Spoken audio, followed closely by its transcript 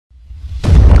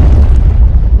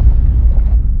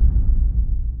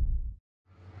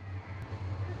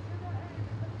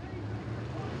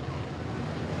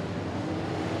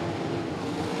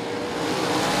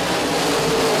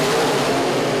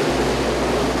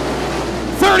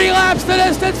30 laps the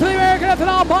distance for the American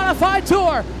Ethanol Modified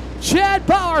Tour. Chad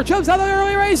Bauer jumps out of the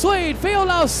early race lead. Field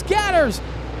now scatters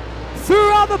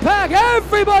throughout the pack.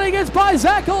 Everybody gets by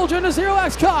Zach Olger in the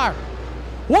 0X car.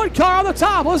 One car on the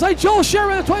top. Looks like Joel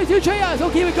Sherman with the 22 JIs.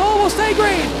 He'll keep it going. Will stay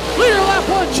green. Leader lap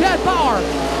 1, Chad Bauer.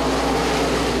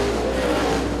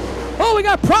 Oh, we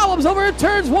got problems over in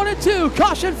turns 1 and 2.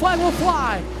 Caution flag will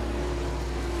fly.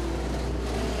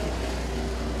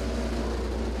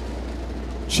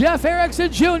 Jeff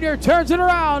Erickson Jr. turns it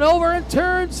around over in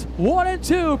turns 1 and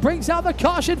 2. Brings out the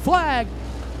caution flag.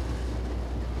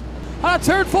 On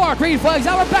turn 4, green flags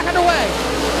out. We're back underway.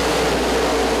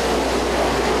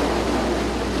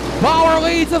 Bauer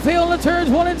leads the field in turns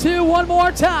 1 and 2 one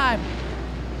more time.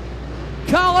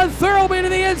 Colin Thurlby to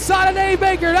the inside of Dave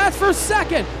Baker. That's for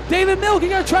second. David Milky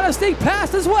going to try to sneak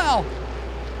past as well.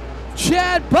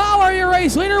 Chad Bauer, your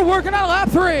race leader, working on lap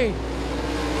 3.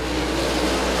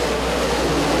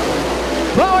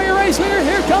 Bauer, your race leader.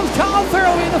 Here comes Colin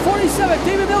Thurlby in the 47.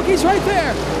 David Milky's right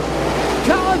there.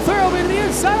 Colin Thurlby to the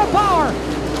inside of Bauer.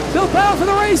 They'll battle for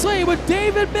the race lead with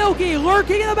David Milky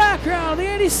lurking in the background, the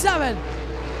 87.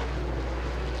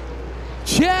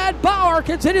 Chad Bauer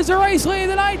continues the race lead,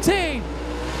 the 19.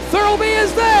 Thurlby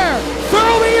is there.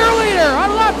 Thurlby, your leader,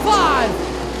 on lap 5.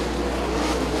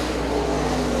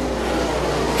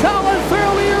 Colin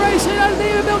Thurlby, your race leader, and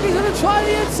David Milky's going to try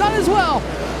the inside as well.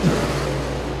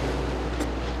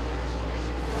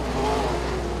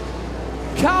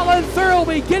 Colin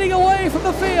Thurlby getting away from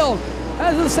the field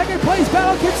as the second place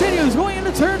battle continues, going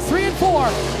into turns 3 and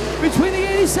 4 between the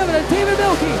 87 and David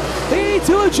Milky, the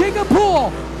 82 and Jacob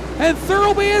Poole. And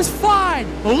Thurlby is fine.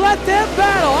 Let them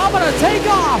battle. I'm going to take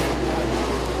off.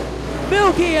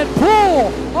 Milky and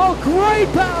Poole. A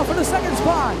great battle for the second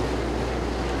spot.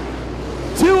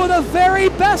 Two of the very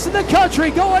best in the country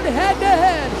going head to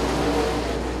head.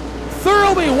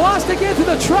 Thurlby wants to get through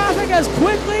the traffic as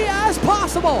quickly as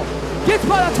possible. Gets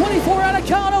by the 24 out of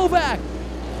Cal Novak.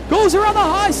 Goes around the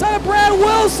high side of Brad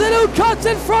Wilson, who cuts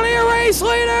in front of your race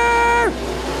leader.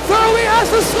 Thurlby has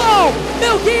to slow.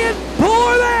 Milky and Poole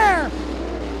are there.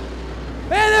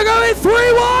 And they're going to be 3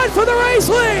 wide for the race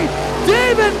lead.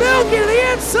 David Milky to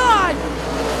the inside.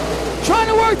 Trying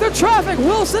to work the traffic.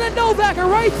 Wilson and Novak are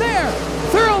right there.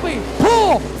 Thurlby,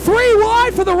 Poole, 3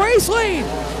 wide for the race lead.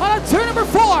 On turn number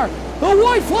 4, the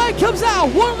white flag comes out.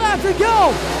 1 lap to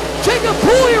go. Jacob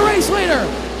Poole, your race leader.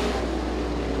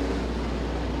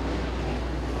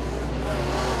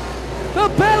 The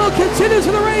battle continues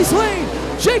for the race lead.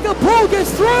 Jacob Poole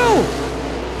gets through.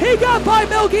 He got by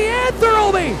Milky and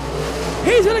Thurlby.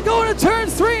 He's going to go into turn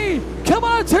 3. Come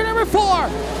on, turn number 4.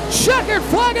 Checkered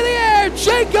flag in the air.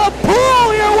 Jacob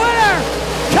Poole, your winner.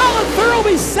 Colin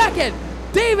Thurlby second.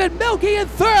 David Milky in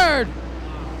third.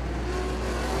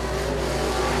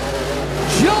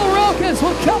 Joe Rokas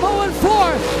will come home in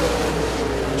 4th.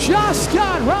 Josh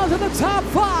Scott rounds in the top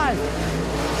 5.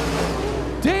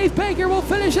 Dave Baker will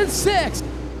finish in 6th.